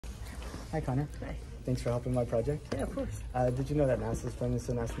Hi, Connor. Hi. Thanks for helping my project. Yeah, of course. Did you know that NASA is planning to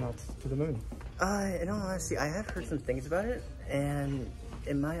send astronauts to the moon? In all honesty, I have heard some things about it, and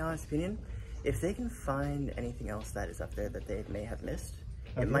in my honest opinion, if they can find anything else that is up there that they may have missed,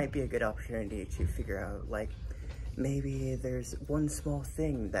 Okay. it might be a good opportunity to figure out, like, maybe there's one small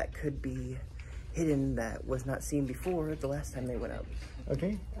thing that could be hidden that was not seen before the last time they went up.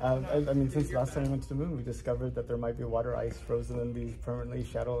 Okay. I mean, since the last time we went to the moon, we discovered that there might be water ice frozen in these permanently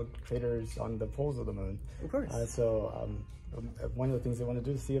shadowed craters on the poles of the moon. Of course. One of the things they want to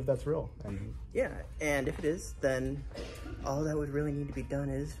do is see if that's real. And Yeah, and if it is, then all that would really need to be done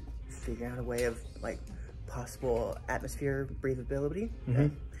is figure out a way of, like, possible atmosphere breathability,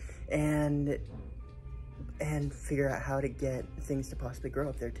 and figure out how to get things to possibly grow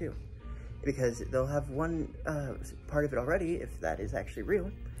up there too. Because they'll have one part of it already, if that is actually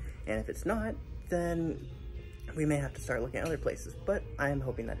real, and if it's not, then we may have to start looking at other places, but I am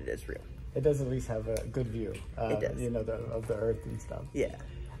hoping that it is real. it does at least have a good view, It does. you know, of the Earth and stuff. Yeah.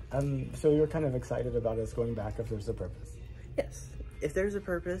 So you're kind of excited about us going back if there's a purpose. Yes. If there's a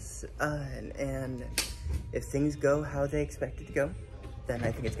purpose, and if things go how they expect it to go, then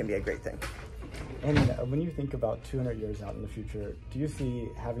I think it's going to be a great thing. And when you think about 200 years out in the future, do you see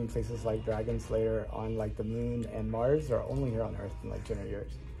having places like Dragon Slayer on like the moon and Mars, or only here on Earth in like 200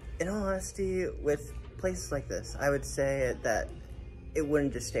 years? In all honesty, with places like this, I would say that it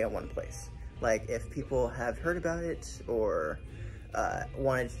wouldn't just stay on one place. Like, if people have heard about it or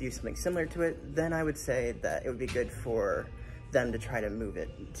wanted to do something similar to it, then I would say that it would be good for them to try to move it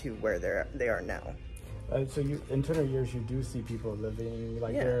to where they are now. So in 200 years, you do see people living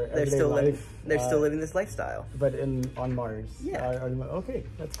like Yeah, their they're everyday still living. life. They're still living this lifestyle. But on Mars. Yeah. Okay,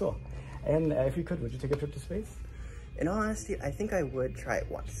 that's cool. And if you could you take a trip to space? In all honesty, I think I would try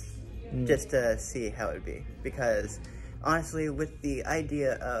it once, just to see how it would be. Because honestly, with the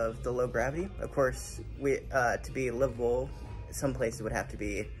idea of the low gravity, of course, to be livable, some places would have to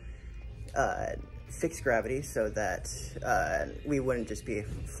be fixed gravity, so that we wouldn't just be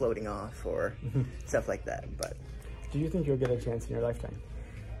floating off or stuff like that. But Do you think you'll get a chance in your lifetime?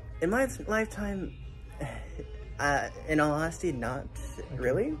 in my lifetime, in all honesty, not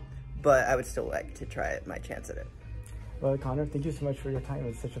really. But I would still like to try my chance at it. Well, Connor, thank you so much for your time.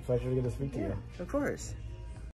 It's such a pleasure to get to speak to you. Of course.